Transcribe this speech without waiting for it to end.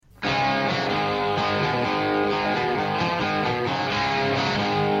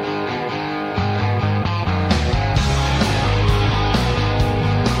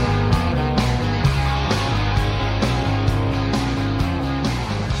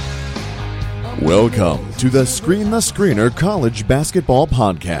Welcome to the Screen the Screener College Basketball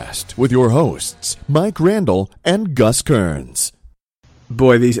Podcast with your hosts, Mike Randall and Gus Kearns.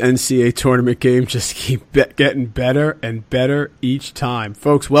 Boy, these NCAA tournament games just keep getting better and better each time.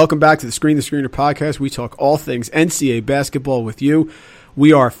 Folks, welcome back to the Screen the Screener Podcast. We talk all things NCAA basketball with you.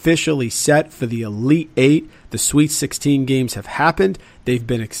 We are officially set for the Elite Eight. The Sweet 16 games have happened. They've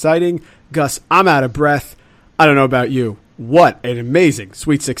been exciting. Gus, I'm out of breath. I don't know about you. What an amazing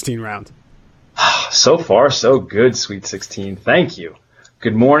Sweet 16 round. So far, so good, Sweet 16. Thank you.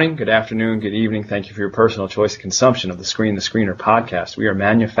 Good morning, good afternoon, good evening. Thank you for your personal choice and consumption of the Screen the Screener podcast. We are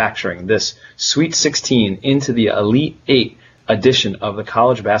manufacturing this Sweet 16 into the Elite 8 edition of the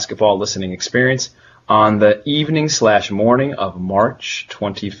college basketball listening experience on the evening/morning of March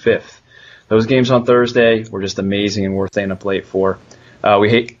 25th. Those games on Thursday were just amazing and worth staying up late for.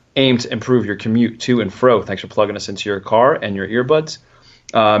 We aim to improve your commute to and fro. Thanks for plugging us into your car and your earbuds.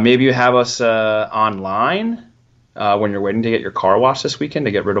 Maybe you have us online when you're waiting to get your car washed this weekend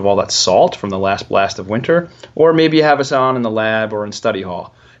to get rid of all that salt from the last blast of winter. Or maybe you have us on in the lab or in study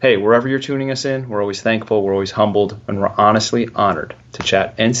hall. Hey, wherever you're tuning us in, we're always thankful, we're always humbled, and we're honestly honored to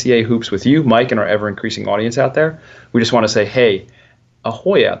chat NCAA hoops with you, Mike, and our ever-increasing audience out there. We just want to say, hey,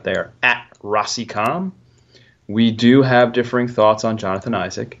 ahoy out there at RossiCom. We do have differing thoughts on Jonathan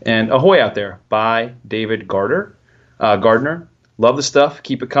Isaac. And ahoy out there by David Gardner. Love the stuff.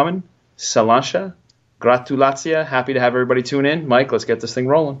 Keep it coming. Salancha. Gratulacja. Happy to have everybody tune in. Mike, let's get this thing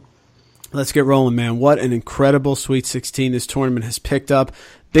rolling. Let's get rolling, man. What an incredible Sweet 16 this tournament has picked up.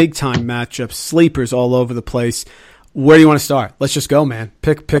 Big-time matchups, sleepers all over the place. Where do you want to start? Let's just go, man.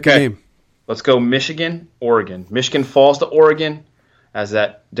 Pick a game. Let's go Michigan, Oregon. Michigan falls to Oregon as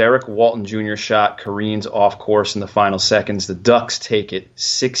that Derek Walton Jr. shot careens off course in the final seconds. The Ducks take it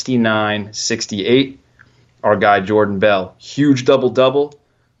 69-68. Our guy Jordan Bell, huge double-double.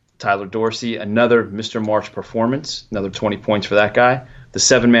 Tyler Dorsey, another Mr. March performance, another 20 points for that guy. The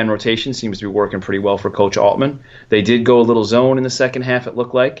seven-man rotation seems to be working pretty well for Coach Altman. They did go a little zone in the second half, it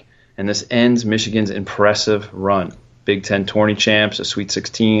looked like, and this ends Michigan's impressive run. Big Ten tourney champs, a Sweet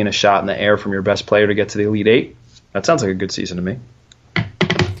 16, a shot in the air from your best player to get to the Elite Eight. That sounds like a good season to me.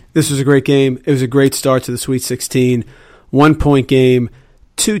 This was a great game. It was a great start to the Sweet 16. 1-point game.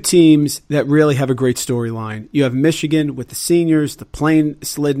 Two teams that really have a great storyline. You have Michigan with the seniors, the plane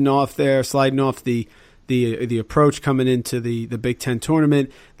sliding off the approach coming into the Big Ten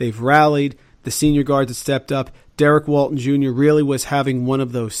tournament. They've rallied. The senior guards have stepped up. Derek Walton Jr. really was having one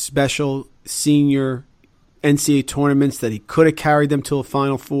of those special senior NCAA tournaments that he could have carried them to a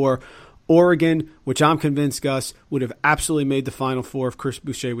Final Four. Oregon, which I'm convinced, Gus, would have absolutely made the Final Four if Chris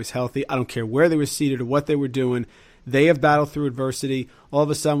Boucher was healthy. I don't care where they were seated or what they were doing. They have battled through adversity. All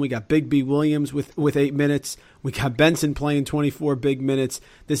of a sudden, we got Big B Williams with 8 minutes. We got Benson playing 24 big minutes.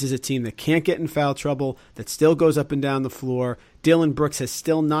 This is a team that can't get in foul trouble, that still goes up and down the floor. Dillon Brooks has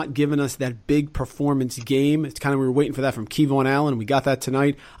still not given us that big performance game. It's kind of, we were waiting for that from Kevon Allen, and we got that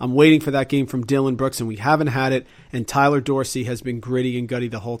tonight. I'm waiting for that game from Dillon Brooks, and we haven't had it. And Tyler Dorsey has been gritty and gutty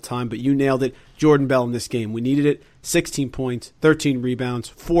the whole time, but you nailed it. Jordan Bell in this game. We needed it. 16 points, 13 rebounds,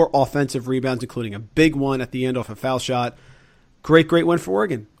 4 offensive rebounds, including a big one at the end off a foul shot. Great win for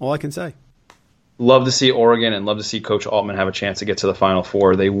Oregon. All I can say. Love to see Oregon and love to see Coach Altman have a chance to get to the Final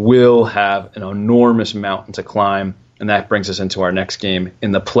Four. They will have an enormous mountain to climb, and that brings us into our next game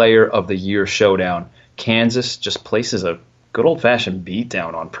in the Player of the Year showdown. Kansas just places a good old-fashioned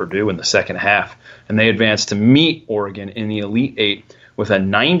beatdown on Purdue in the second half, and they advance to meet Oregon in the Elite Eight with a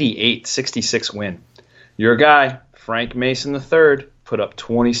 98-66 win. Your guy, Frank Mason III, put up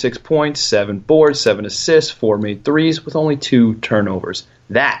 26 points, 7 boards, 7 assists, 4 made threes with only 2 turnovers.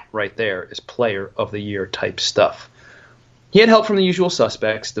 That right there is Player of the Year type stuff. He had help from the usual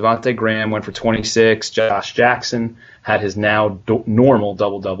suspects. Devontae Graham went for 26. Josh Jackson had his now normal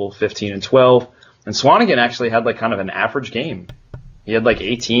double-double, 15 and 12. And Swanigan actually had like kind of an average game. He had like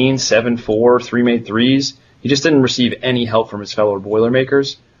 18, 7, 4, 3 made threes. He just didn't receive any help from his fellow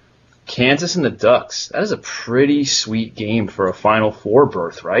Boilermakers. Kansas and the Ducks. That is a pretty sweet game for a Final Four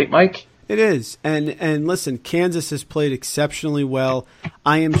berth, right, Mike? It is. And listen, Kansas has played exceptionally well.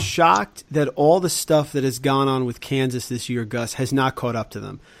 I am shocked that all the stuff that has gone on with Kansas this year, Gus, has not caught up to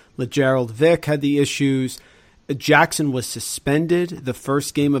them. LeGerald Vick had the issues. Jackson was suspended the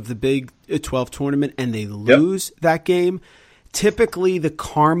first game of the Big 12 tournament, and they lose that game. Typically, the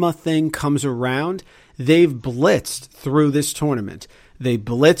karma thing comes around. They've blitzed through this tournament. They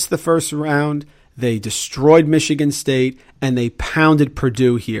blitzed the first round. They destroyed Michigan State, and they pounded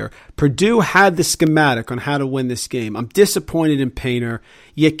Purdue here. Purdue had the schematic on how to win this game. I'm disappointed in Painter.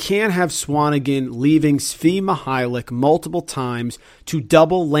 You can't have Swanigan leaving Svi Mihailik multiple times to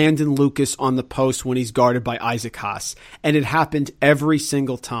double Landon Lucas on the post when he's guarded by Isaac Haas. And it happened every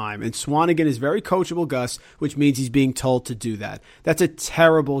single time. And Swanigan is very coachable, Gus, which means he's being told to do that. That's a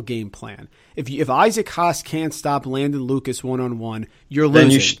terrible game plan. If Isaac Haas can't stop Landon Lucas one-on-one, you're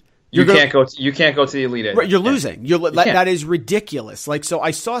losing. You can't go to the Elite Eight. Right, you're losing. That is ridiculous. So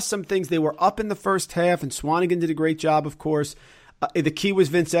I saw some things. They were up in the first half, and Swanigan did a great job, of course. The key was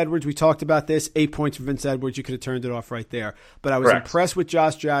Vince Edwards. We talked about this. 8 points for Vince Edwards. You could have turned it off right there. But I was impressed with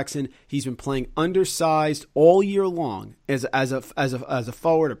Josh Jackson. He's been playing undersized all year long as a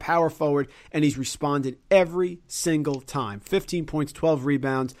forward, a power forward, and he's responded every single time. 15 points, 12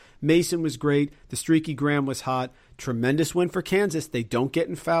 rebounds. Mason was great. The streaky Graham was hot. Tremendous win for Kansas. They don't get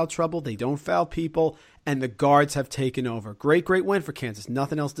in foul trouble. They don't foul people. And the guards have taken over. Great win for Kansas.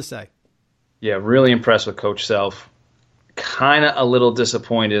 Nothing else to say. Yeah, really impressed with Coach Self. Kind of a little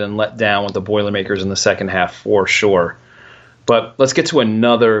disappointed and let down with the Boilermakers in the second half for sure. But let's get to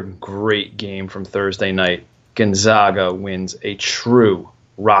another great game from Thursday night. Gonzaga wins a true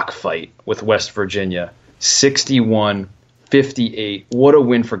rock fight with West Virginia. 61-58. What a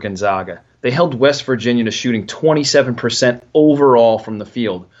win for Gonzaga. They held West Virginia to shooting 27% overall from the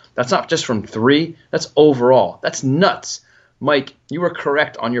field. That's not just from three. That's overall. That's nuts. Mike, you were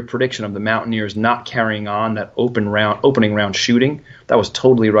correct on your prediction of the Mountaineers not carrying on that opening round shooting. That was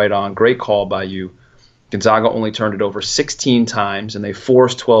totally right on. Great call by you. Gonzaga only turned it over 16 times, and they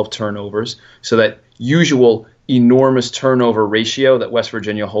forced 12 turnovers. So that usual enormous turnover ratio that West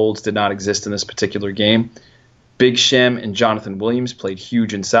Virginia holds did not exist in this particular game. Big Shem and Jonathan Williams played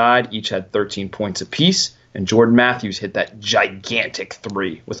huge inside. Each had 13 points apiece. And Jordan Matthews hit that gigantic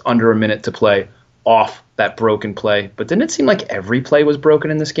three with under a minute to play off that broken play. But didn't it seem like every play was broken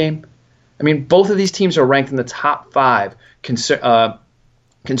in this game? I mean, both of these teams are ranked in the top 5 concerning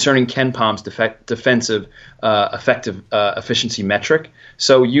KenPom's defensive effective efficiency metric.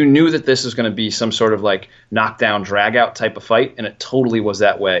 So you knew that this was going to be some sort of like knockdown, drag-out type of fight, and it totally was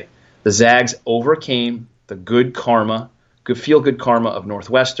that way. The Zags overcame the good feel-good karma of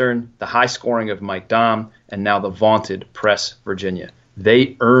Northwestern, the high scoring of Mike Dahm, and now the vaunted Press Virginia.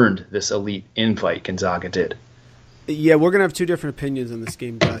 They earned this elite invite, Gonzaga did. Yeah, we're going to have two different opinions on this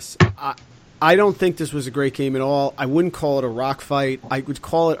game, Gus. I don't think this was a great game at all. I wouldn't call it a rock fight. I would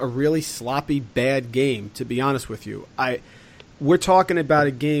call it a really sloppy, bad game, to be honest with you. We're talking about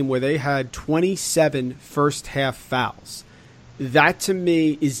a game where they had 27 first-half fouls. That, to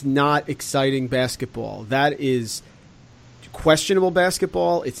me, is not exciting basketball. That is questionable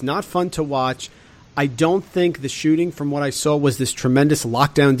basketball. It's not fun to watch. I don't think the shooting, from what I saw, was this tremendous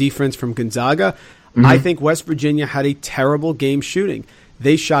lockdown defense from Gonzaga. Mm-hmm. I think West Virginia had a terrible game shooting.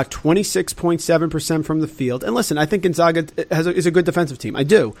 They shot 26.7% from the field. And listen, I think Gonzaga is a good defensive team. I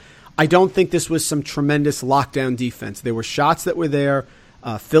do. I don't think this was some tremendous lockdown defense. There were shots that were there.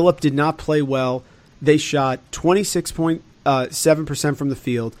 Phillip did not play well. They shot 26.7% from the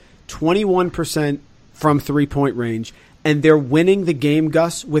field, 21% from three-point range. And they're winning the game,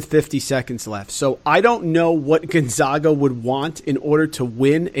 Gus, with 50 seconds left. So I don't know what Gonzaga would want in order to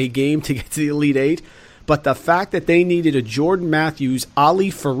win a game to get to the Elite Eight. But the fact that they needed a Jordan Matthews,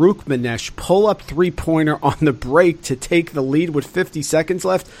 Ali Farouk-Manesh pull-up three-pointer on the break to take the lead with 50 seconds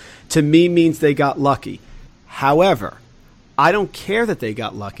left, to me means they got lucky. However, I don't care that they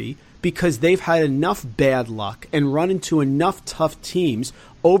got lucky because they've had enough bad luck and run into enough tough teams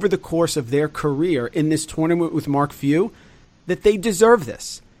over the course of their career in this tournament with Mark Few that they deserve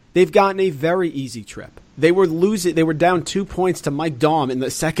this. They've gotten a very easy trip. They were down 2 points to Mike Dahm in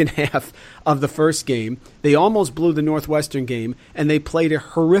the second half of the first game. They almost blew the Northwestern game, and they played a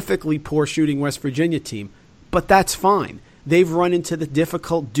horrifically poor shooting West Virginia team. But that's fine. They've run into the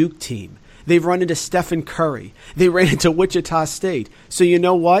difficult Duke team. They've run into Stephen Curry. They ran into Wichita State. So you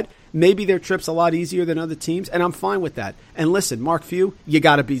know what? Maybe their trip's a lot easier than other teams, and I'm fine with that. And listen, Mark Few, you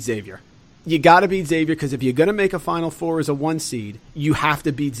got to beat Xavier. You got to beat Xavier because if you're going to make a Final Four as a 1 seed, you have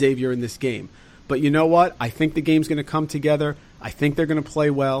to beat Xavier in this game. But you know what? I think the game's going to come together. I think they're going to play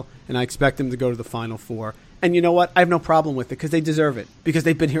well, and I expect them to go to the Final Four. And you know what? I have no problem with it because they deserve it. Because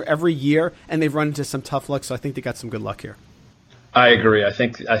they've been here every year, and they've run into some tough luck, so I think they got some good luck here. I agree. I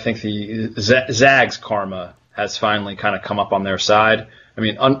think the Zags karma has finally kind of come up on their side. I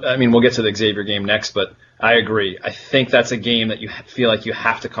mean, we'll get to the Xavier game next, but I agree. I think that's a game that you feel like you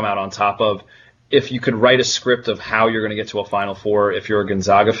have to come out on top of. If you could write a script of how you're going to get to a Final Four, if you're a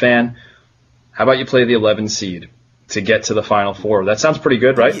Gonzaga fan, how about you play the 11 seed? to get to the Final Four. That sounds pretty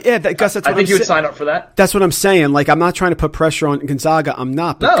good, right? Yeah, Gus, that's what I think you would sign up for that. That's what I'm saying. Like, I'm not trying to put pressure on Gonzaga. I'm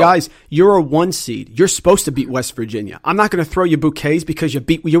not. But No. guys, you're a 1 seed. You're supposed to beat West Virginia. I'm not going to throw you bouquets because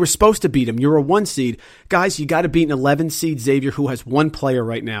you were supposed to beat them. You're a 1 seed. Guys, you got to beat an 11 seed Xavier who has one player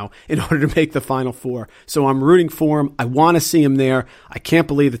right now in order to make the Final Four. So I'm rooting for him. I want to see him there. I can't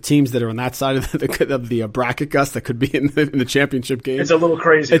believe the teams that are on that side of the bracket, Gus, that could be in the championship game. It's a little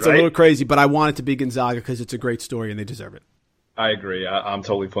crazy, It's right? a little crazy, but I want it to be Gonzaga because it's a great story and they deserve it. I agree. I'm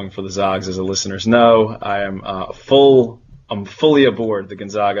totally pulling for the Zogs, as the listeners know. I am I'm fully aboard the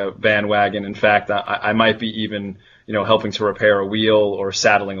Gonzaga bandwagon. In fact, I might be even, helping to repair a wheel or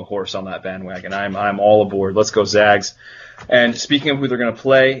saddling a horse on that bandwagon. I'm all aboard. Let's go Zags. And speaking of who they're going to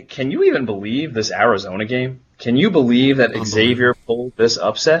play, can you even believe this Arizona game? Can you believe that Xavier pulled this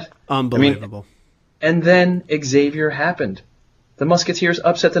upset? Unbelievable. And then Xavier happened. The Musketeers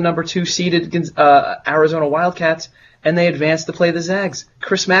upset the number 2 seeded Arizona Wildcats, and they advanced to play the Zags.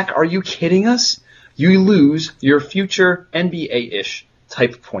 Chris Mack, are you kidding us? You lose your future NBA-ish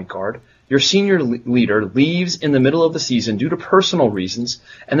type point guard. Your senior leader leaves in the middle of the season due to personal reasons,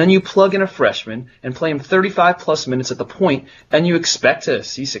 and then you plug in a freshman and play him 35-plus minutes at the point, and you expect to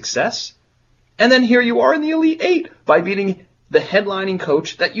see success? And then here you are in the Elite Eight by beating the headlining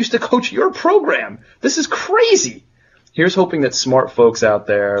coach that used to coach your program. This is crazy. Here's hoping that smart folks out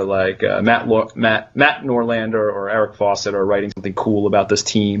there like Matt Norlander or Eric Fawcett are writing something cool about this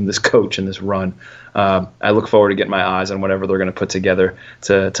team, this coach, and this run. I look forward to getting my eyes on whatever they're going to put together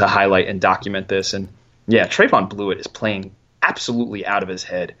to highlight and document this. And yeah, Trayvon Blewett is playing absolutely out of his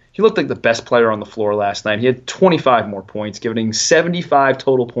head. He looked like the best player on the floor last night. He had 25 more points, giving 75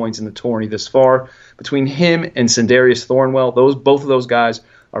 total points in the tourney this far. Between him and Sindarius Thornwell, both of those guys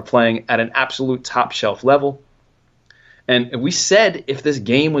are playing at an absolute top shelf level. And we said if this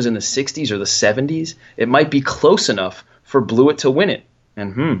game was in the 60s or the 70s, it might be close enough for Blewett to win it.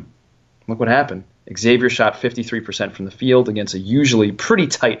 And look what happened. Xavier shot 53% from the field against a usually pretty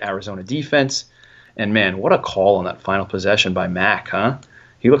tight Arizona defense. And man, what a call on that final possession by Mack, huh?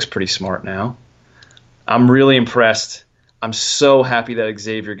 He looks pretty smart now. I'm really impressed. I'm so happy that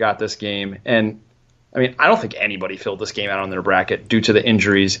Xavier got this game. And I mean, I don't think anybody filled this game out on their bracket due to the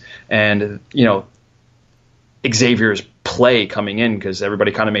injuries and, Xavier's play coming in, because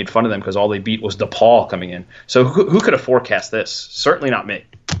everybody kind of made fun of them because all they beat was DePaul coming in. So who could have forecast this? Certainly not me.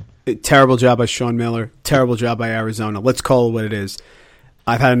 Terrible job by Sean Miller. Terrible job by Arizona. Let's call it what it is.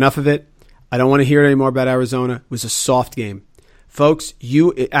 I've had enough of it. I don't want to hear anymore about Arizona. It was a soft game. Folks,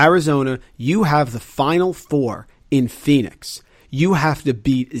 Arizona, you have the Final Four in Phoenix. You have to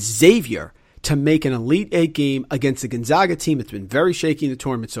beat Xavier to make an Elite Eight game against the Gonzaga team that's been very shaky in the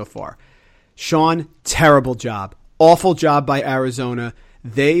tournament so far. Sean, terrible job. Awful job by Arizona.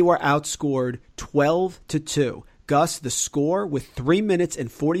 They were outscored 12-2. Gus, the score with 3 minutes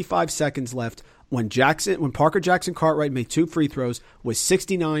and 45 seconds left when Parker Jackson Cartwright made 2 free throws was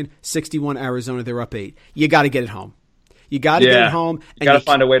 69-61 Arizona. They're up 8. You got to get it home. You got to get it home. You got to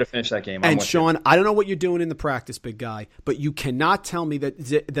find a way to finish that game. And Sean, I don't know what you're doing in the practice, big guy, but you cannot tell me that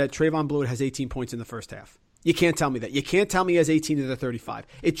Trayvon Blewett has 18 points in the first half. You can't tell me that. You can't tell me he has 18 to the 35.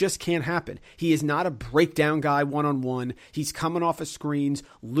 It just can't happen. He is not a breakdown guy one-on-one. He's coming off of screens,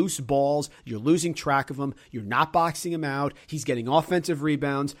 loose balls. You're losing track of him. You're not boxing him out. He's getting offensive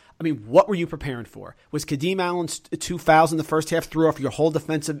rebounds. I mean, what were you preparing for? Was Kadeem Allen's 2 fouls in the first half threw off your whole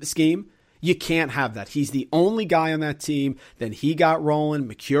defensive scheme? You can't have that. He's the only guy on that team. Then he got rolling.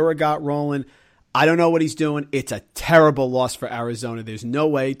 Macura got rolling. I don't know what he's doing. It's a terrible loss for Arizona. There's no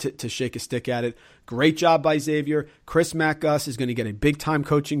way to shake a stick at it. Great job by Xavier. Chris Mack is going to get a big-time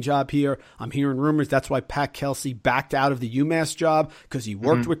coaching job here. I'm hearing rumors that's why Pat Kelsey backed out of the UMass job, because he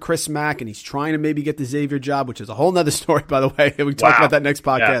worked with Chris Mack, and he's trying to maybe get the Xavier job, which is a whole other story, by the way. We talk about that next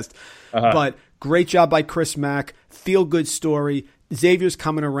podcast. Yeah. But great job by Chris Mack. Feel-good story. Xavier's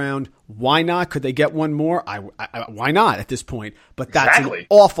coming around. Why not? Could they get one more? Why not at this point? But that's an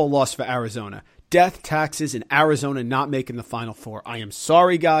awful loss for Arizona. Death, taxes, and Arizona not making the Final Four. I am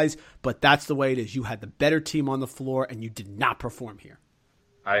sorry, guys, but that's the way it is. You had the better team on the floor, and you did not perform here.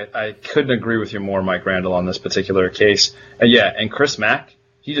 I couldn't agree with you more, Mike Randall, on this particular case. And Chris Mack,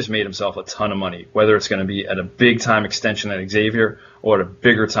 he just made himself a ton of money, whether it's going to be at a big-time extension at Xavier or at a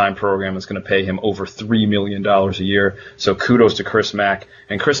bigger-time program that's going to pay him over $3 million a year. So kudos to Chris Mack.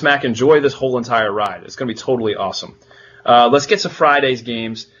 And Chris Mack, enjoy this whole entire ride. It's going to be totally awesome. Let's get to Friday's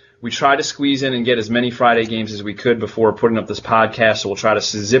games. We tried to squeeze in and get as many Friday games as we could before putting up this podcast, so we'll try to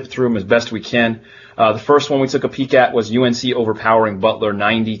zip through them as best we can. The first one we took a peek at was UNC overpowering Butler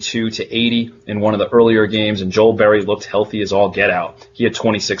 92-80 in one of the earlier games, and Joel Berry looked healthy as all get out. He had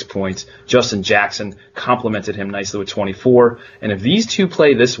 26 points. Justin Jackson complimented him nicely with 24. And if these two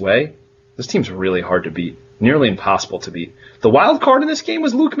play this way, this team's really hard to beat, nearly impossible to beat. The wild card in this game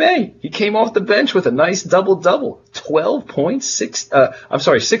was Luke May. He came off the bench with a nice double-double, 12 points,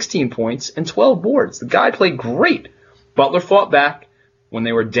 16 points, and 12 boards. The guy played great. Butler fought back when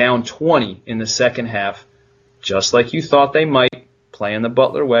they were down 20 in the second half, just like you thought they might, playing the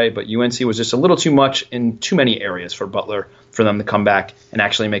Butler way, but UNC was just a little too much in too many areas for Butler for them to come back and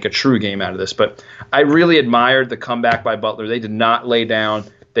actually make a true game out of this. But I really admired the comeback by Butler. They did not lay down.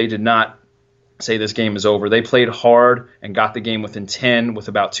 They did not say this game is over. They played hard and got the game within 10 with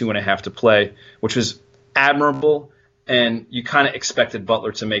about 2.5 to play, which was admirable. And you kind of expected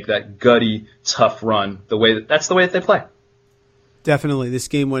Butler to make that gutty, tough run. That's the way that they play. Definitely. This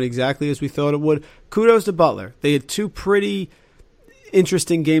game went exactly as we thought it would. Kudos to Butler. They had two pretty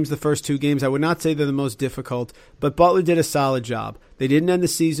interesting games, the first two games. I would not say they're the most difficult, but Butler did a solid job. They didn't end the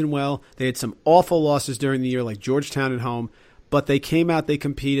season well. They had some awful losses during the year, like Georgetown at home, but they came out, they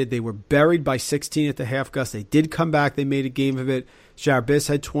competed. They were buried by 16 at the half, Gus. They did come back. They made a game of it. Charbis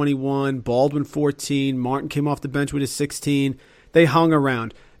had 21, Baldwin 14, Martin came off the bench with his 16. They hung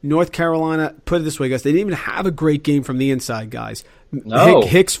around. North Carolina, put it this way, guys, they didn't even have a great game from the inside, guys. No.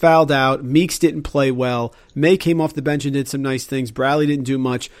 Hicks fouled out. Meeks didn't play well. May came off the bench and did some nice things. Bradley didn't do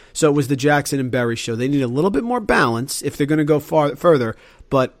much. So it was the Jackson and Berry show. They need a little bit more balance if they're going to go further.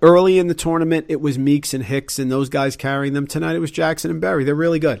 But early in the tournament, it was Meeks and Hicks and those guys carrying them. Tonight, it was Jackson and Berry. They're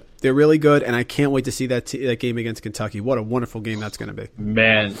really good. They're really good, and I can't wait to see that game against Kentucky. What a wonderful game that's going to be.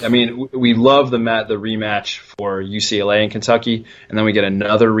 Man, I mean, we love the rematch for UCLA and Kentucky, and then we get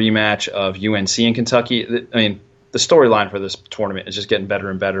another rematch of UNC and Kentucky. I mean, the storyline for this tournament is just getting better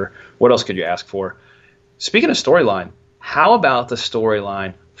and better. What else could you ask for? Speaking of storyline, how about the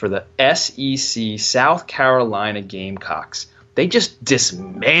storyline for the SEC South Carolina Gamecocks? They just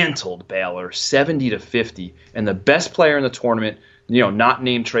dismantled Baylor 70-50, and the best player in the tournament, not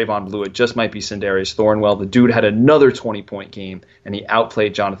named Trayvon Blewett, just might be Sindarius Thornwell. The dude had another 20-point game, and he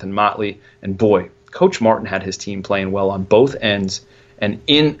outplayed Jonathan Motley. And boy, Coach Martin had his team playing well on both ends. And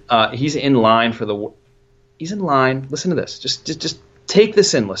he's in line for the. He's in line. Listen to this. Just take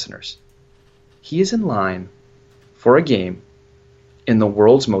this in, listeners. He is in line for a game in the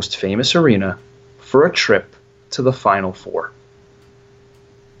world's most famous arena for a trip to the Final Four.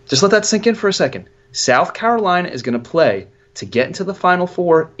 Just let that sink in for a second. South Carolina is going to play to get into the Final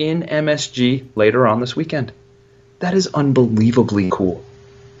Four in MSG later on this weekend. That is unbelievably cool.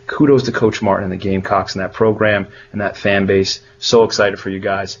 Kudos to Coach Martin and the Gamecocks and that program and that fan base. So excited for you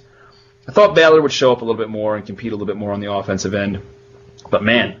guys. I thought Baylor would show up a little bit more and compete a little bit more on the offensive end. But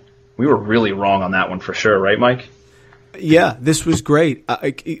man, we were really wrong on that one for sure, right, Mike? Yeah, this was great.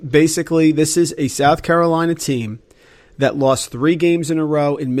 Basically, this is a South Carolina team that lost 3 games in a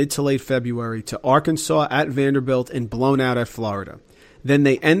row in mid to late February to Arkansas, at Vanderbilt, and blown out at Florida. Then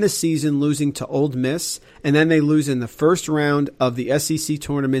they end the season losing to Ole Miss, and then they lose in the first round of the SEC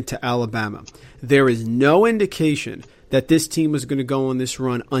tournament to Alabama. There is no indication that this team was going to go on this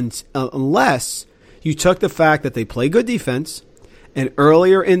run unless you took the fact that they play good defense, and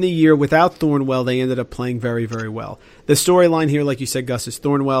earlier in the year, without Thornwell, they ended up playing very, very well. The storyline here, like you said, Gus, is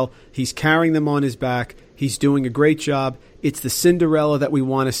Thornwell. He's carrying them on his back. He's doing a great job. It's the Cinderella that we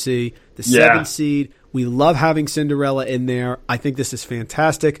want to see, the 7th seed. We love having Cinderella in there. I think this is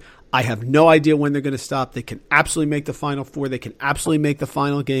fantastic. I have no idea when they're going to stop. They can absolutely make the Final Four. They can absolutely make the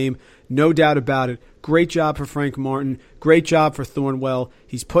final game. No doubt about it. Great job for Frank Martin. Great job for Thornwell.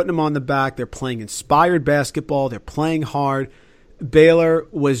 He's putting them on the back. They're playing inspired basketball. They're playing hard. Baylor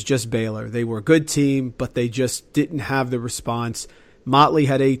was just Baylor. They were a good team, but they just didn't have the response. Motley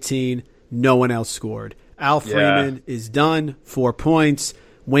had 18. No one else scored. Al Freeman is done, 4 points.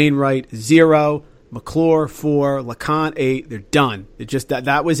 Wainwright, 0. McClure, 4. LeConte, 8. They're done. It just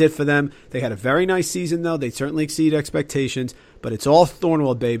that was it for them. They had a very nice season, though. They certainly exceeded expectations, but it's all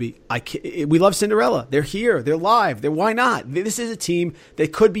Thornwell, baby. We love Cinderella. They're here. They're live. Why not? This is a team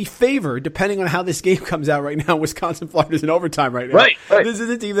that could be favored, depending on how this game comes out right now. Wisconsin, Florida's in overtime right now. Right. This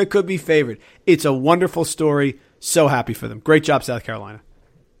is a team that could be favored. It's a wonderful story. So happy for them. Great job, South Carolina.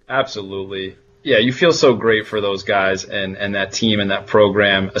 Absolutely. Yeah, you feel so great for those guys and that team and that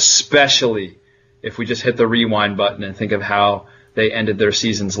program, especially if we just hit the rewind button and think of how they ended their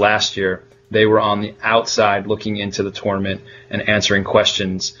seasons last year. they were on the outside looking into the tournament and answering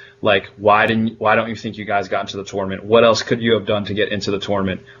questions like, why don't you think you guys got into the tournament? What else could you have done to get into the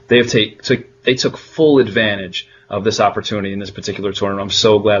tournament? They took full advantage of this opportunity in this particular tournament. I'm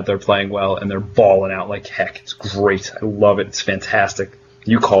so glad they're playing well and they're balling out like heck. It's great. I love it. It's fantastic.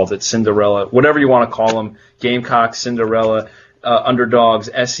 You called it Cinderella, whatever you want to call them. Gamecocks, Cinderella, underdogs,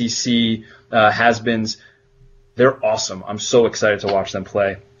 SEC, has-beens. They're awesome. I'm so excited to watch them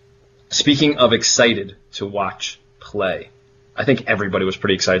play. Speaking of excited to watch play, I think everybody was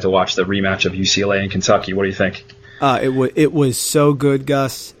pretty excited to watch the rematch of UCLA and Kentucky. What do you think? It was so good,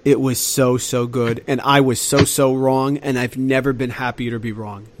 Gus. It was so good, and I was so wrong. And I've never been happier to be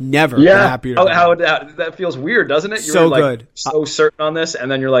wrong. Never been happier. That feels weird, doesn't it? So good, so certain on this,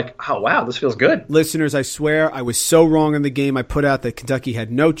 and then you're like, oh wow, this feels good. Listeners, I swear I was so wrong in the game. I put out that Kentucky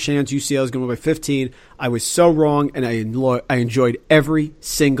had no chance. UCLA was going to win by 15. I was so wrong, and I enjoyed every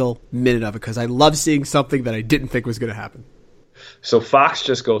single minute of it because I love seeing something that I didn't think was going to happen. So Fox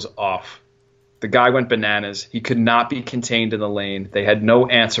just goes off. The guy went bananas. He could not be contained in the lane. They had no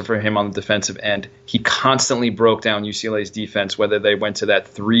answer for him on the defensive end. He constantly broke down UCLA's defense, whether they went to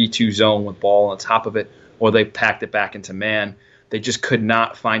that 3-2 zone with ball on top of it or they packed it back into man. They just could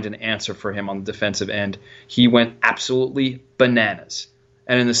not find an answer for him on the defensive end. He went absolutely bananas.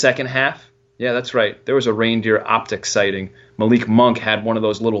 And in the second half, yeah, that's right, there was a reindeer optics sighting. Malik Monk had one of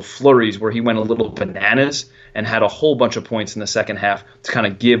those little flurries where he went a little bananas and had a whole bunch of points in the second half to kind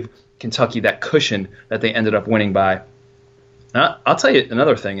of give Kentucky that cushion that they ended up winning by. Now, I'll tell you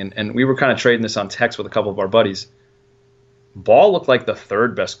another thing, and we were kind of trading this on text with a couple of our buddies. Ball looked like the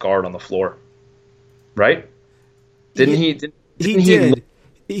third best guard on the floor, right? Didn't he look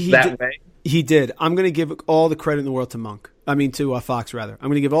that way? He did. I'm going to give all the credit in the world to Fox, rather. I'm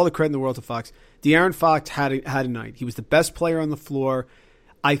going to give all the credit in the world to Fox. De'Aaron Fox had a night. He was the best player on the floor.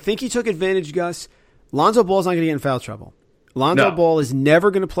 I think he took advantage, Gus. Lonzo Ball's not going to get in foul trouble. Lonzo Ball is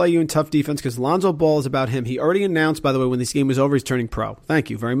never going to play you in tough defense because Lonzo Ball is about him. He already announced, by the way, when this game was over, he's turning pro. Thank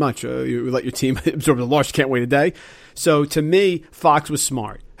you very much. You let your team absorb the loss. You can't wait a day. So to me, Fox was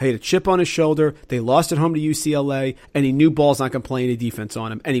smart. He had a chip on his shoulder. They lost at home to UCLA, and he knew Ball's not going to play any defense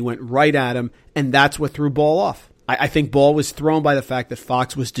on him, and he went right at him, and that's what threw Ball off. I think Ball was thrown by the fact that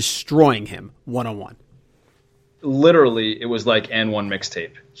Fox was destroying him one-on-one. Literally, it was like N1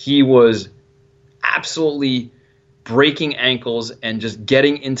 mixtape. He was absolutely breaking ankles and just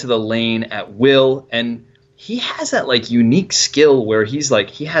getting into the lane at will. And he has that like unique skill where he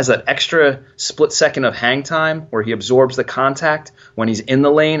has that extra split second of hang time where he absorbs the contact when he's in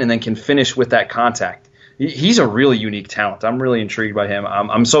the lane and then can finish with that contact. He's a really unique talent. I'm really intrigued by him.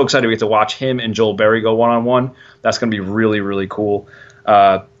 I'm so excited we get to watch him and Joel Berry go one-on-one. That's going to be really, really cool.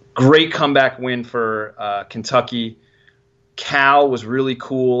 Great comeback win for Kentucky. Cal was really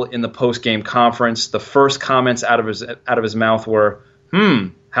cool in the post-game conference. The first comments out of his mouth were,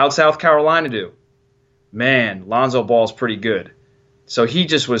 how'd South Carolina do? Man, Lonzo Ball's pretty good. So he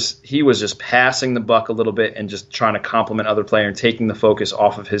was just passing the buck a little bit and just trying to compliment other players and taking the focus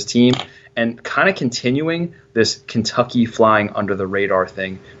off of his team and kind of continuing this Kentucky flying under the radar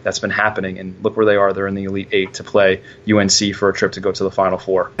thing that's been happening. And look where they are. They're in the Elite Eight to play UNC for a trip to go to the Final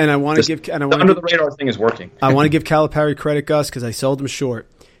Four. And I want to give the under the radar thing is working. I want to give Calipari credit, Gus, because I sold him short.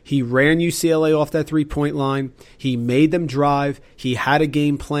 He ran UCLA off that 3-point line. He made them drive. He had a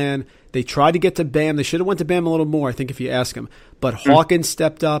game plan. They tried to get to Bam. They should have went to Bam a little more, I think, if you ask him. But Hawkins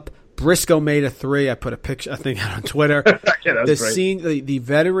stepped up. Briscoe made a 3. I put a picture, I think, out on Twitter. Yeah, the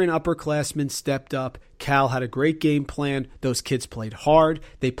veteran upperclassmen stepped up. Cal had a great game plan. Those kids played hard.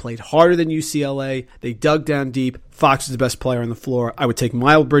 They played harder than UCLA. They dug down deep. Fox is the best player on the floor. I would take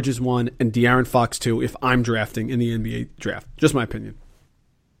Miles Bridges 1 and De'Aaron Fox 2 if I'm drafting in the NBA draft. Just my opinion.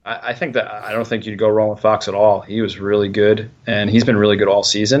 I think that I don't think you'd go wrong with Fox at all. He was really good, and he's been really good all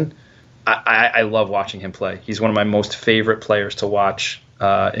season. I love watching him play. He's one of my most favorite players to watch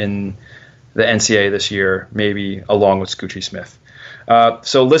in the NCAA this year, maybe along with Scoochie Smith.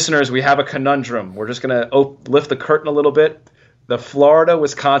 So listeners, we have a conundrum. We're just going to lift the curtain a little bit. The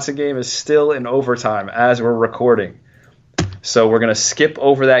Florida-Wisconsin game is still in overtime as we're recording. So we're going to skip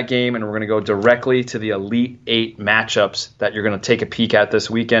over that game, and we're going to go directly to the Elite Eight matchups that you're going to take a peek at this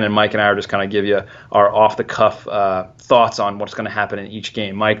weekend. And Mike and I are just kind of give you our off-the-cuff thoughts on what's going to happen in each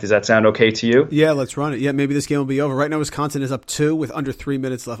game. Mike, does that sound okay to you? Yeah, let's run it. Yeah, maybe this game will be over. Right now, Wisconsin is up 2 with under 3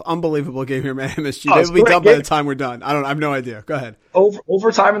 minutes left. Unbelievable game here, man. MSG. They will be done by the time we're done. I have no idea. Go ahead.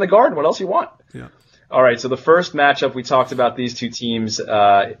 Overtime in the Garden. What else you want? Yeah. All right, so the first matchup, we talked about these two teams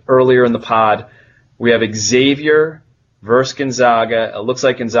earlier in the pod. We have Xavier versus Gonzaga. It looks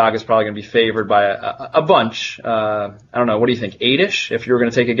like Gonzaga's probably going to be favored by a bunch. I don't know. What do you think? 8-ish, if you were going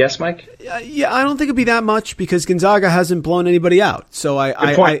to take a guess, Mike? Yeah, I don't think it'd be that much because Gonzaga hasn't blown anybody out. So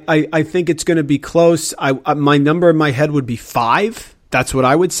I think it's going to be close. My number in my head would be 5. That's what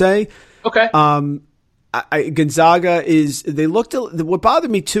I would say. Okay. Gonzaga what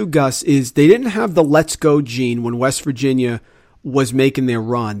bothered me too, Gus, is they didn't have the let's go gene when West Virginia was making their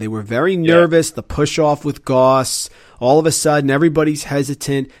run. They were very nervous, the push off with Goss. All of a sudden, everybody's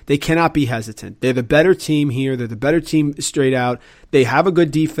hesitant. They cannot be hesitant. They're the better team here. They're the better team straight out. They have a good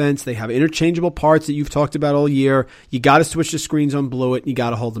defense. They have interchangeable parts that you've talked about all year. You got to switch the screens on Blewett. You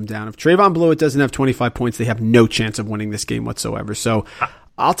got to hold them down. If Trayvon Blewett doesn't have 25 points, they have no chance of winning this game whatsoever. So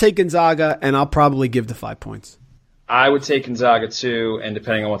I'll take Gonzaga, and I'll probably give the 5 points. I would take Gonzaga too, and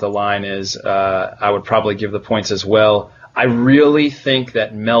depending on what the line is, I would probably give the points as well. I really think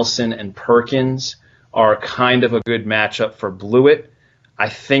that Melson and Perkins are kind of a good matchup for Blewett. I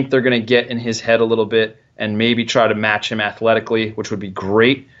think they're going to get in his head a little bit and maybe try to match him athletically, which would be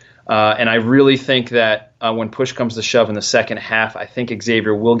great. And I really think that when push comes to shove in the second half, I think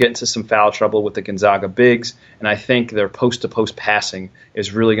Xavier will get into some foul trouble with the Gonzaga bigs, and I think their post-to-post passing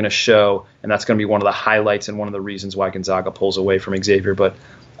is really going to show, and that's going to be one of the highlights and one of the reasons why Gonzaga pulls away from Xavier. But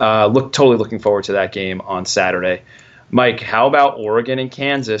totally looking forward to that game on Saturday. Mike, how about Oregon and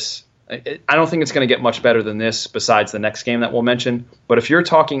Kansas? I don't think it's going to get much better than this besides the next game that we'll mention. But if you're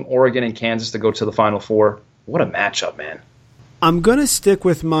talking Oregon and Kansas to go to the Final Four, what a matchup, man. I'm going to stick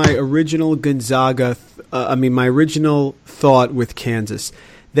with my original my original thought with Kansas.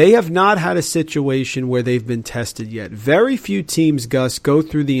 They have not had a situation where they've been tested yet. Very few teams, Gus, go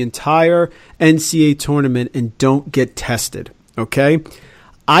through the entire NCAA tournament and don't get tested, okay?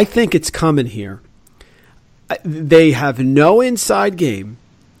 I think it's coming here. They have no inside game.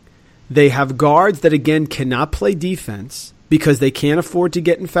 They have guards that, again, cannot play defense because they can't afford to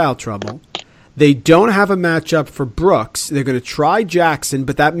get in foul trouble. They don't have a matchup for Brooks. They're going to try Jackson,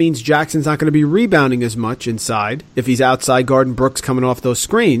 but that means Jackson's not going to be rebounding as much inside if he's outside guarding Brooks coming off those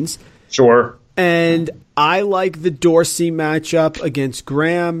screens. Sure. And I like the Dorsey matchup against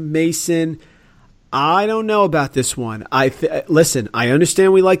Graham, Mason. I don't know about this one. Listen, I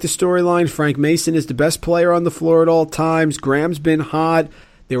understand we like the storyline. Frank Mason is the best player on the floor at all times. Graham's been hot.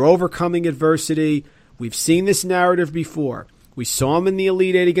 They're overcoming adversity. We've seen this narrative before. We saw him in the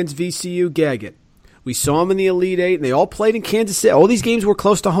Elite Eight against VCU, Gaggett. We saw him in the Elite Eight, and they all played in Kansas City. All these games were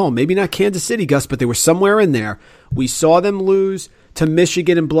close to home. Maybe not Kansas City, Gus, but they were somewhere in there. We saw them lose to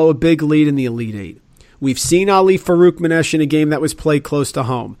Michigan and blow a big lead in the Elite Eight. We've seen Ali Farouk-Manesh in a game that was played close to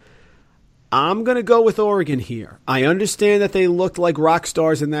home. I'm going to go with Oregon here. I understand that they looked like rock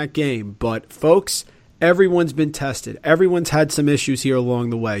stars in that game, but folks, everyone's been tested. Everyone's had some issues here along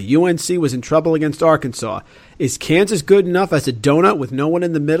the way. UNC was in trouble against Arkansas. Is Kansas good enough as a donut with no one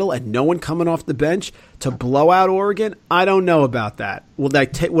in the middle and no one coming off the bench to blow out Oregon? I don't know about that. Would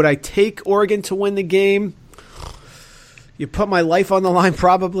I take Oregon to win the game? You put my life on the line?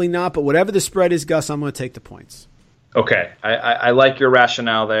 Probably not, but whatever the spread is, Gus, I'm going to take the points. Okay, I like your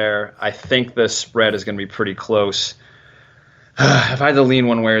rationale there. I think the spread is going to be pretty close. If I had to lean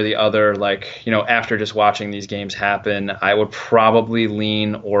one way or the other, after just watching these games happen, I would probably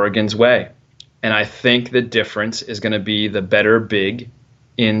lean Oregon's way. And I think the difference is going to be the better big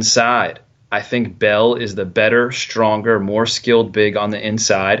inside. I think Bell is the better, stronger, more skilled big on the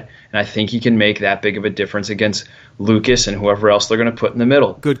inside, and I think he can make that big of a difference against Lucas and whoever else they're going to put in the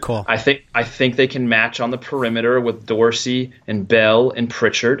middle. Good call. I think they can match on the perimeter with Dorsey and Bell and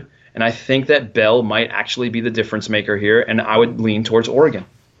Pritchard, and I think that Bell might actually be the difference maker here, and I would lean towards Oregon.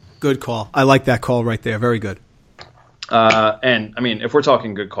 Good call. I like that call right there. Very good. And, if we're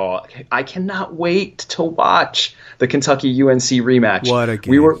talking good call, I cannot wait to watch the Kentucky-UNC rematch. What a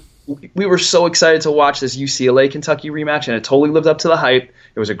game. We were so excited to watch this UCLA-Kentucky rematch, and it totally lived up to the hype.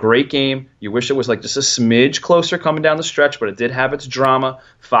 It was a great game. You wish it was just a smidge closer coming down the stretch, but it did have its drama.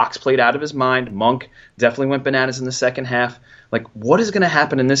 Fox played out of his mind. Monk definitely went bananas in the second half. What is going to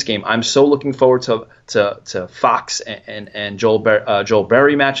happen in this game? I'm so looking forward to Fox and Joel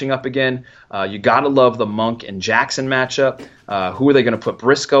Berry matching up again. You got to love the Monk and Jackson matchup. Who are they going to put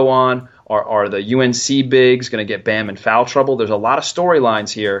Briscoe on? Are the UNC bigs going to get Bam in foul trouble? There's a lot of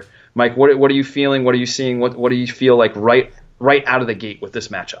storylines here. Mike, what are you feeling? What are you seeing? What do you feel like right out of the gate with this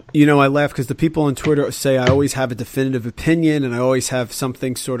matchup? I laugh because the people on Twitter say I always have a definitive opinion and I always have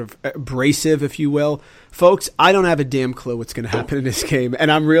something sort of abrasive, if you will. Folks, I don't have a damn clue what's going to happen in this game,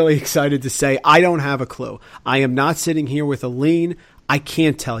 and I'm really excited to say I don't have a clue. I am not sitting here with a lean. I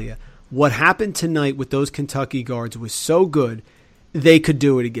can't tell you. What happened tonight with those Kentucky guards was so good, they could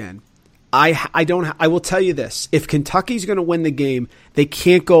do it again. I will tell you this. If Kentucky's going to win the game, they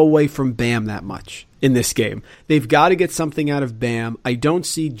can't go away from Bam that much in this game. They've got to get something out of Bam. I don't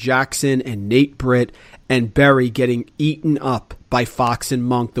see Jackson and Nate Britt and Berry getting eaten up by Fox and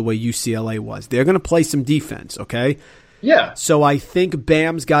Monk the way UCLA was. They're going to play some defense, okay? Yeah. So I think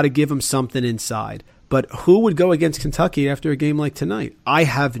Bam's got to give them something inside. But who would go against Kentucky after a game like tonight? I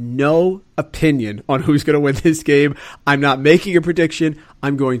have no opinion on who's going to win this game. I'm not making a prediction.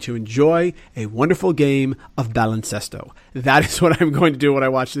 I'm going to enjoy a wonderful game of baloncesto. That is what I'm going to do when I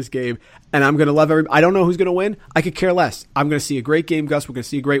watch this game. And I'm going to love everybody. I don't know who's going to win. I could care less. I'm going to see a great game, Gus. We're going to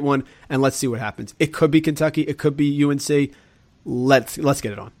see a great one. And let's see what happens. It could be Kentucky. It could be UNC. Let's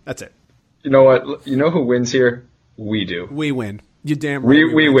get it on. That's it. You know what? You know who wins here? We do. We win. You're damn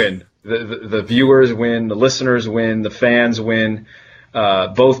right. We win. The viewers win, the listeners win, the fans win,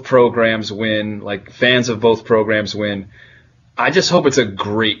 both programs win, like fans of both programs win. I just hope it's a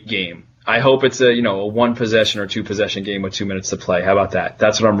great game. I hope it's a one possession or two possession game with 2 minutes to play. How about that?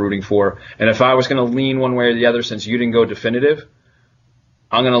 That's what I'm rooting for. And if I was going to lean one way or the other, since you didn't go definitive,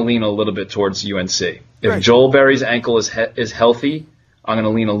 I'm going to lean a little bit towards UNC. If right. Joel Berry's ankle is healthy, I'm going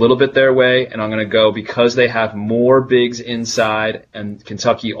to lean a little bit their way, and I'm going to go because they have more bigs inside and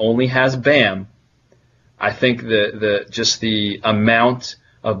Kentucky only has Bam. I think the amount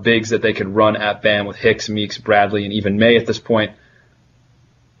of bigs that they could run at Bam with Hicks, Meeks, Bradley, and even May at this point,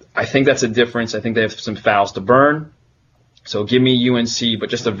 I think that's a difference. I think they have some fouls to burn. So give me UNC,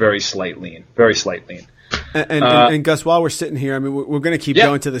 but just a very slight lean. Very slight lean. And Gus, while we're sitting here, I mean, we're going to keep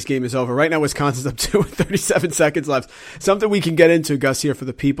going till this game is over. Right now, Wisconsin's up 2 with 37 seconds left. Something we can get into, Gus, here for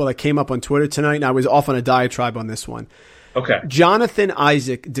the people that came up on Twitter tonight, and I was off on a diatribe on this one. Okay. Jonathan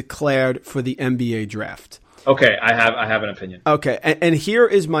Isaac declared for the NBA draft. Okay, I have an opinion. Okay, and here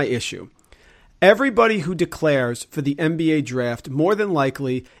is my issue. Everybody who declares for the NBA draft more than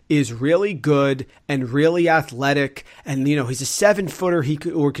likely is really good and really athletic, and he's a 7-footer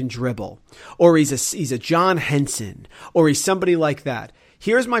or can dribble, or he's a John Henson, or he's somebody like that.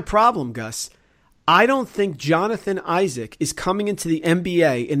 Here's my problem, Gus. I don't think Jonathan Isaac is coming into the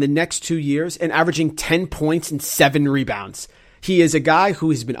NBA in the next 2 years and averaging 10 points and 7 rebounds. He is a guy who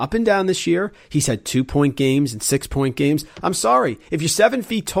has been up and down this year. He's had 2-point games and 6-point games. I'm sorry. If you're 7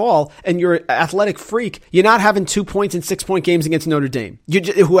 feet tall and you're an athletic freak, you're not having 2 points and 6-point games against Notre Dame,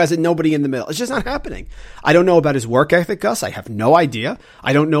 who has nobody in the middle. It's just not happening. I don't know about his work ethic, Gus. I have no idea.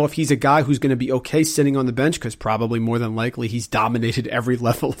 I don't know if he's a guy who's going to be okay sitting on the bench because probably more than likely he's dominated every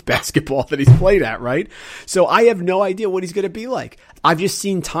level of basketball that he's played at, right? So I have no idea what he's going to be like. I've just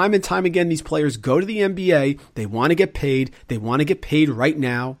seen time and time again these players go to the NBA. They want to get paid. They want to get paid right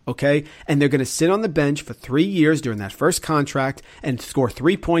now, okay? And they're going to sit on the bench for 3 years during that first contract and score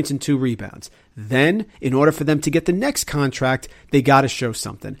 3 points and 2 rebounds. Then, in order for them to get the next contract, they got to show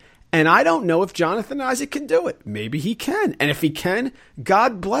something. And I don't know if Jonathan Isaac can do it. Maybe he can. And if he can,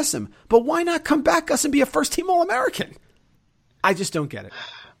 God bless him. But why not come back, Gus, and be a first-team All-American? I just don't get it.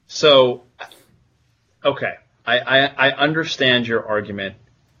 So, okay. I understand your argument.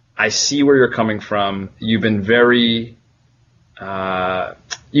 I see where you're coming from. You've been very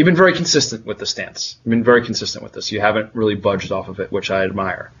consistent with the stance. You've been very consistent with this. You haven't really budged off of it, which I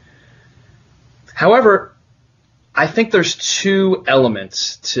admire. However, I think there's 2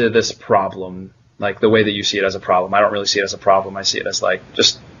 elements to this problem, like the way that you see it as a problem. I don't really see it as a problem. I see it as like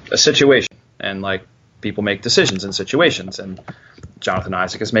just a situation, and like people make decisions in situations, and Jonathan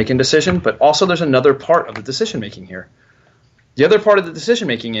Isaac is making a decision, but also there's another part of the decision-making here. The other part of the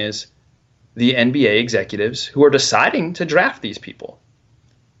decision-making is the NBA executives who are deciding to draft these people.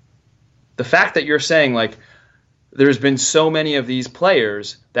 The fact that you're saying, like, there's been so many of these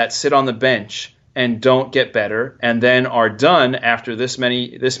players that sit on the bench and don't get better and then are done after this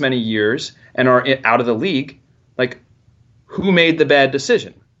many years and are out of the league, like, who made the bad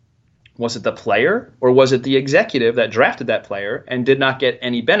decision? Was it the player, or was it the executive that drafted that player and did not get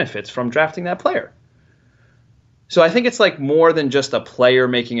any benefits from drafting that player? So I think it's like more than just a player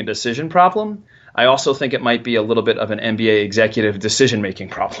making a decision problem. I also think it might be a little bit of an NBA executive decision-making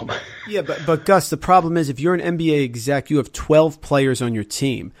problem. Yeah, but Gus, the problem is if you're an NBA exec, you have 12 players on your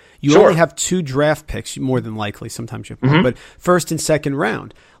team. You Sure. only have 2 draft picks, more than likely. Sometimes you have more, but first and second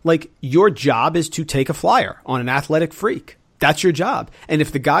round. Like, your job is to take a flyer on an athletic freak. That's your job. And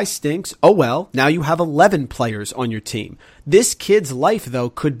if the guy stinks, oh well, now you have 11 players on your team. This kid's life, though,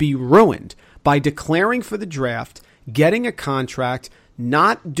 could be ruined by declaring for the draft, getting a contract,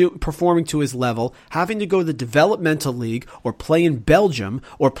 not performing to his level, having to go to the developmental league or play in Belgium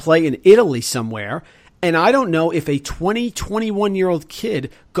or play in Italy somewhere, And I don't know if a 20, 21-year-old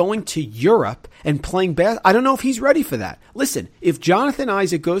kid going to Europe and playing basketball, I don't know if he's ready for that. Listen, if Jonathan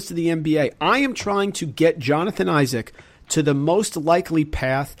Isaac goes to the NBA, I am trying to get Jonathan Isaac to the most likely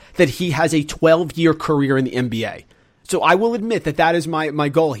path that he has a 12-year career in the NBA. So I will admit that is my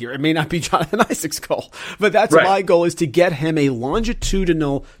goal here. It may not be Jonathan Isaac's goal, but that's right. My goal is to get him a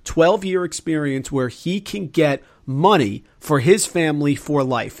longitudinal 12-year experience where he can get money for his family for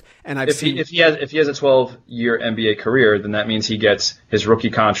life. And if he has a 12-year NBA career, then that means he gets his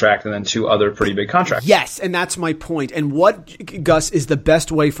rookie contract and then 2 other pretty big contracts. Yes, and that's my point. And what, Gus, is the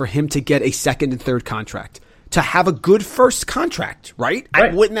best way for him to get a second and third contract? To have a good first contract, right?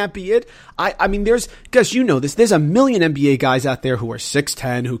 Wouldn't that be it? I mean, Gus, you know this. There's a million NBA guys out there who are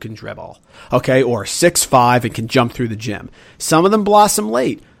 6'10", who can dribble, okay, or 6'5" and can jump through the gym. Some of them blossom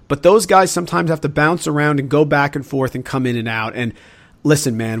late, but those guys sometimes have to bounce around and go back and forth and come in and out. And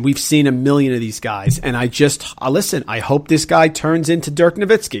listen, man, we've seen a million of these guys, and I hope this guy turns into Dirk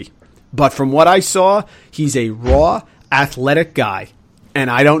Nowitzki. But from what I saw, he's a raw, athletic guy. And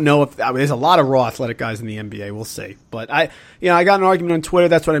I don't know there's a lot of raw athletic guys in the NBA. We'll see. But I got an argument on Twitter.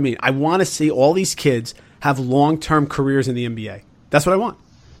 That's what I mean. I want to see all these kids have long-term careers in the NBA. That's what I want.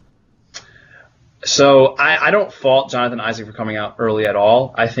 So I don't fault Jonathan Isaac for coming out early at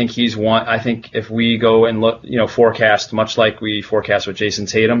all. I think I think if we go and look, forecast much like we forecast with Jason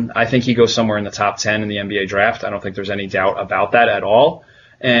Tatum, I think he goes somewhere in the top 10 in the NBA draft. I don't think there's any doubt about that at all.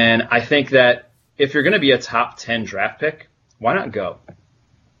 And I think that if you're going to be a top 10 draft pick, why not go?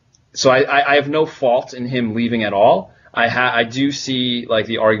 So I have no fault in him leaving at all. I do see like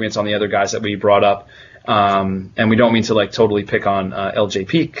the arguments on the other guys that we brought up, and we don't mean to like totally pick on LJ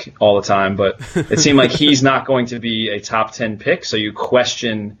Peak all the time, but it seemed like he's not going to be a top 10 pick. So you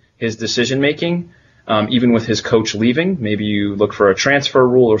question his decision making, even with his coach leaving. Maybe you look for a transfer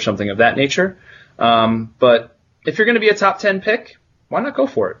rule or something of that nature. But if you're going to be a top 10 pick, why not go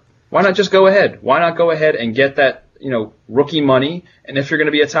for it? Why not just go ahead? Why not go ahead and get that rookie money, and if you're going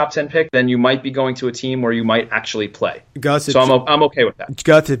to be a top 10 pick, then you might be going to a team where you might actually play. Gus, so I'm okay with that.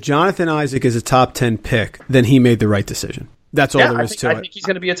 Gus, if Jonathan Isaac is a top 10 pick, then he made the right decision. That's all there is to it. I think he's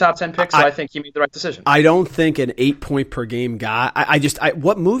going to be a top 10 pick, so I think he made the right decision. I don't think an 8-point per game guy.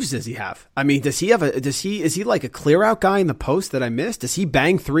 What moves does he have? I mean, is he like a clear out guy in the post that I missed? Does he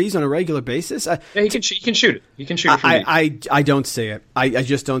bang threes on a regular basis? He can shoot it. He can shoot it. I don't see it. I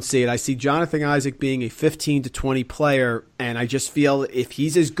just don't see it. I see Jonathan Isaac being a 15 to 20 player, and I just feel if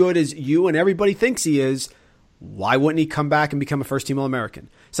he's as good as you and everybody thinks he is, why wouldn't he come back and become a first-team All-American?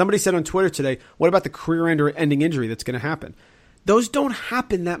 Somebody said on Twitter today, what about the career-ending injury that's going to happen? Those don't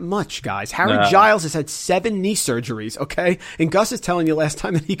happen that much, guys. Harry Giles has had 7 knee surgeries, okay? And Gus is telling you last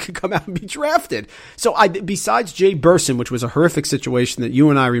time that he could come out and be drafted. So besides Jay Burson, which was a horrific situation that you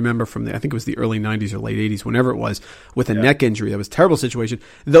and I remember from I think it was the early 90s or late 80s, whenever it was, with a neck injury. That was a terrible situation.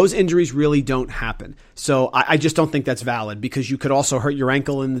 Those injuries really don't happen. So I just don't think that's valid because you could also hurt your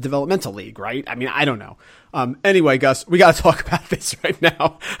ankle in the developmental league, right? I mean, I don't know. Anyway, Gus, we got to talk about this right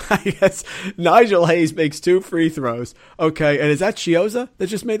now. I guess Nigel Hayes makes 2 free throws. Okay, and is that Chiozza that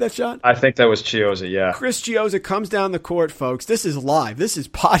just made that shot? I think that was Chiozza, yeah. Chris Chiozza comes down the court, folks. This is live. This is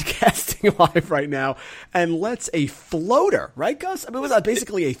podcasting live right now. And lets a floater, right, Gus? I mean, was that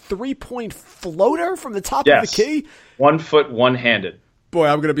basically a 3-point floater from the top of the key? 1 foot, one-handed. Boy,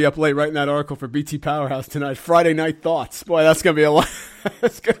 I'm going to be up late writing that article for BT Powerhouse tonight. Friday Night Thoughts. Boy, that's going to be a lot.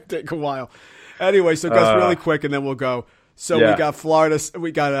 It's going to take a while. Anyway, so Gus, really quick, and then we'll go. So we got Florida.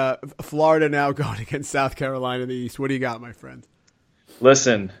 We got Florida now going against South Carolina in the East. What do you got, my friend?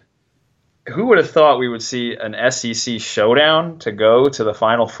 Listen, who would have thought we would see an SEC showdown to go to the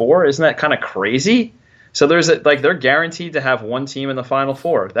Final Four? Isn't that kind of crazy? So they're guaranteed to have one team in the Final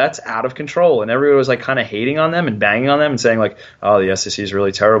Four. That's out of control, and everyone was like kind of hating on them and banging on them and saying like, "Oh, the SEC is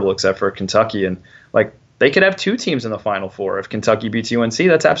really terrible," except for Kentucky, and like. They could have 2 teams in the Final Four if Kentucky beats UNC.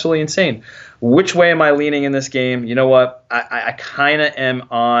 That's absolutely insane. Which way am I leaning in this game? You know what? I kind of am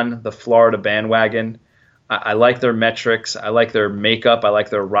on the Florida bandwagon. I like their metrics. I like their makeup. I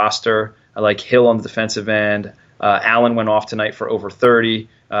like their roster. I like Hill on the defensive end. Allen went off tonight for over 30.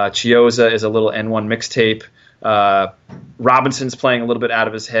 Chiozza is a little N1 mixtape. Robinson's playing a little bit out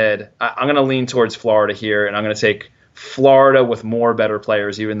of his head. I'm going to lean towards Florida here, and I'm going to take Florida with more better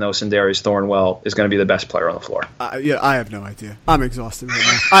players, even though Sindarius Thornwell is going to be the best player on the floor. I have no idea. I'm exhausted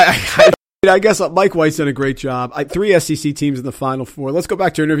right now. I guess Mike White's done a great job. 3 SEC teams in the Final Four. Let's go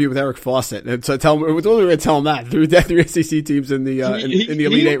back to your interview with Eric Fawcett and so tell him. We're going to tell him that 3 SEC teams in the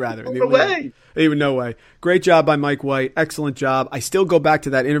Elite Eight, rather. In the Elite Eight. Even no way. Great job by Mike White. Excellent job. I still go back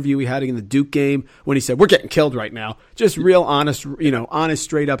to that interview we had in the Duke game when he said, "We're getting killed right now." Just real honest,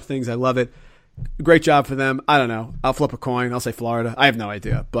 straight up things. I love it. great job for them. I don't know. I'll flip a coin. I'll say Florida. I have no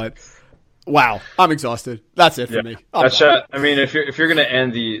idea, but wow, I'm exhausted. That's it for me. I mean, if you're going to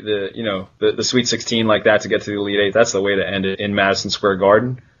end the Sweet 16 like that to get to the Elite Eight, that's the way to end it in Madison Square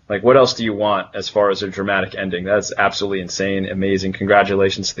Garden. Like, what else do you want as far as a dramatic ending? That's absolutely insane, amazing.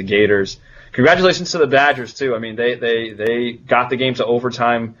 Congratulations to the Gators. Congratulations to the Badgers too. I mean, they got the game to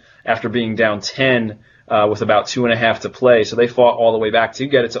overtime after being down 10 with about 2.5 to play. So they fought all the way back to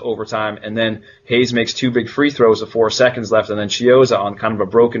get it to overtime. And then Hayes makes 2 big free throws with 4 seconds left. And then Chiozza on kind of a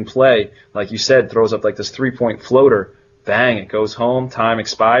broken play, like you said, throws up like this 3-point floater. Bang, it goes home. Time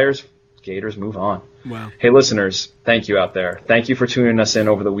expires. Gators move on. Wow. Hey, listeners, thank you out there. Thank you for tuning us in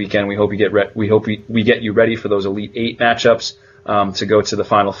over the weekend. We hope you get we get you ready for those Elite 8 matchups to go to the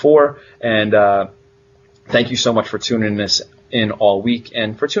Final Four. And thank you so much for tuning us in all week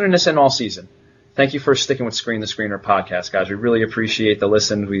and for tuning us in all season. Thank you for sticking with Screen the Screener podcast, guys. We really appreciate the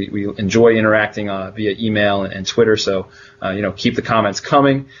listen. We enjoy interacting via email and Twitter. So, keep the comments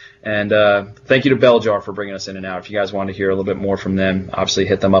coming. And thank you to Bell Jar for bringing us in and out. If you guys want to hear a little bit more from them, obviously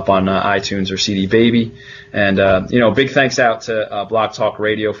hit them up on iTunes or CD Baby. And, big thanks out to Blog Talk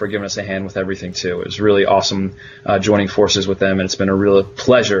Radio for giving us a hand with everything, too. It was really awesome joining forces with them, and it's been a real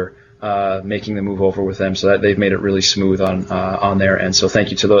pleasure making the move over with them, so that they've made it really smooth on their end. So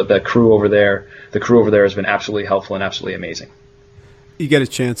thank you to the crew over there. The crew over there has been absolutely helpful and absolutely amazing. You get a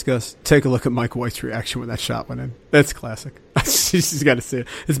chance, Gus, take a look at Mike White's reaction when that shot went in. That's classic. She's got to see it.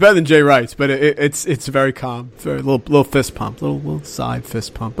 It's better than Jay Wright's, but it's very calm. Very little fist pump, little side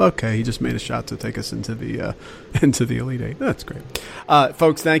fist pump. Okay, he just made a shot to take us into the Elite Eight. That's great,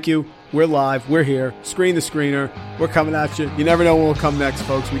 folks. Thank you. We're live. We're here. Screen the Screener. We're coming at you. You never know when we'll come next,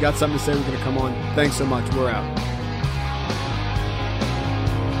 folks. We got something to say. We're going to come on. Thanks so much. We're out.